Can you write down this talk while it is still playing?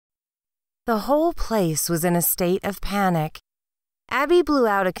The whole place was in a state of panic. Abby blew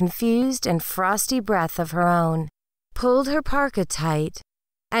out a confused and frosty breath of her own, pulled her parka tight,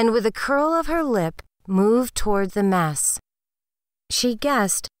 and with a curl of her lip, moved toward the mess. She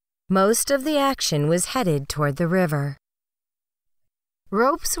guessed most of the action was headed toward the river.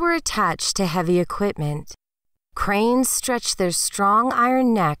 Ropes were attached to heavy equipment. Cranes stretched their strong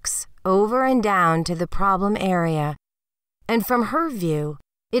iron necks over and down to the problem area, and from her view,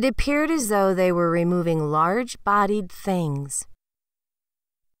 it appeared as though they were removing large-bodied things.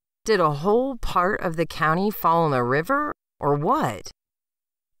 Did a whole part of the county fall in the river, or what?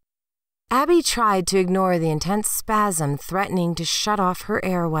 Abby tried to ignore the intense spasm threatening to shut off her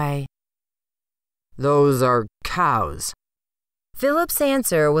airway. Those are cows. Philip's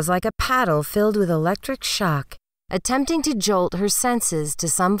answer was like a paddle filled with electric shock, attempting to jolt her senses to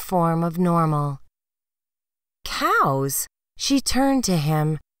some form of normal. Cows? She turned to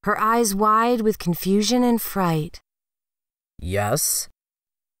him, her eyes wide with confusion and fright. Yes,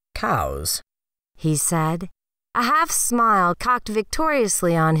 cows, he said, a half-smile cocked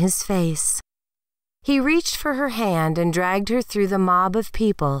victoriously on his face. He reached for her hand and dragged her through the mob of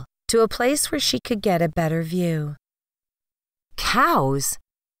people to a place where she could get a better view. Cows?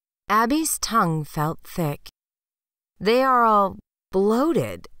 Abby's tongue felt thick. They are all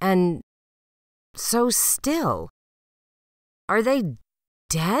bloated and so still. Are they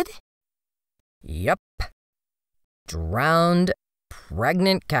dead? Yep. Drowned,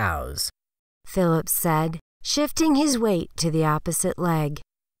 pregnant cows, Philip said, shifting his weight to the opposite leg.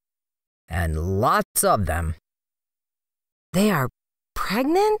 And lots of them. They are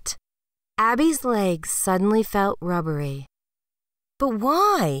pregnant? Abby's legs suddenly felt rubbery. But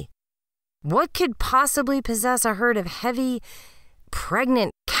why? What could possibly possess a herd of heavy,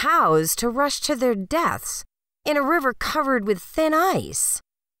 pregnant cows to rush to their deaths in a river covered with thin ice?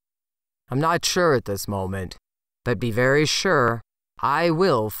 I'm not sure at this moment, but be very sure I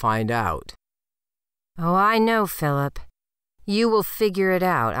will find out. Oh, I know, Philip. You will figure it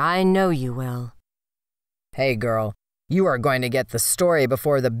out. I know you will. Hey, girl, you are going to get the story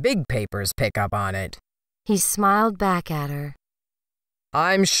before the big papers pick up on it. He smiled back at her.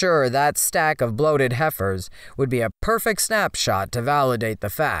 I'm sure that stack of bloated heifers would be a perfect snapshot to validate the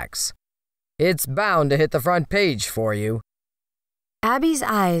facts. It's bound to hit the front page for you. Abby's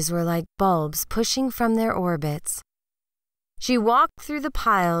eyes were like bulbs pushing from their orbits. She walked through the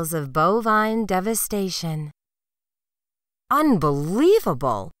piles of bovine devastation.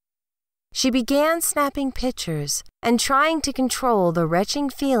 Unbelievable! She began snapping pictures and trying to control the retching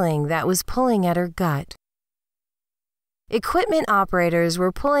feeling that was pulling at her gut. Equipment operators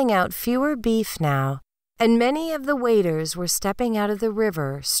were pulling out fewer beef now, and many of the waders were stepping out of the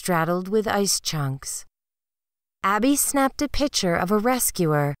river straddled with ice chunks. Abby snapped a picture of a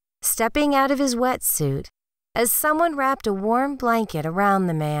rescuer stepping out of his wetsuit as someone wrapped a warm blanket around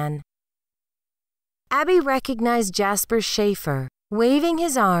the man. Abby recognized Jasper Schaefer, waving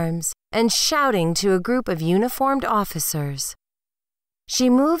his arms and shouting to a group of uniformed officers. She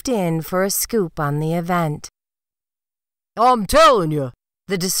moved in for a scoop on the event. I'm telling you,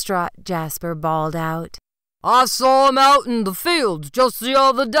 the distraught Jasper bawled out. I saw him out in the fields just the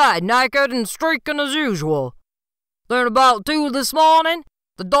other day, naked and streaking as usual. Then about 2 this morning,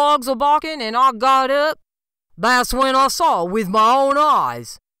 the dogs were barking and I got up. That's when I saw with my own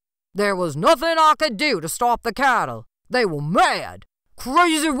eyes. There was nothing I could do to stop the cattle. They were mad,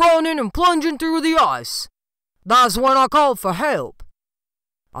 crazy running and plunging through the ice. That's when I called for help.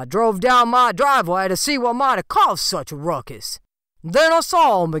 I drove down my driveway to see what might have caused such a ruckus. Then I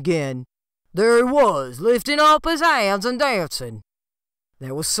saw him again. There he was, lifting up his hands and dancing.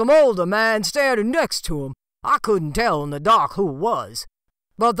 There was some older man standing next to him. I couldn't tell in the dark who it was,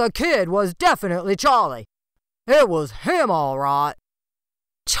 but the kid was definitely Charlie. It was him all right.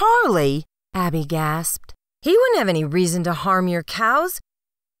 Charlie? Abby gasped. He wouldn't have any reason to harm your cows.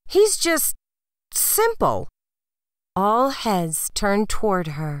 He's just simple. All heads turned toward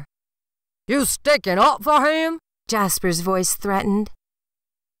her. You sticking up for him? Jasper's voice threatened.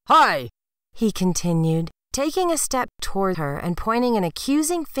 Hey, he continued, taking a step toward her and pointing an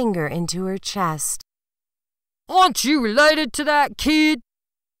accusing finger into her chest. Aren't you related to that kid?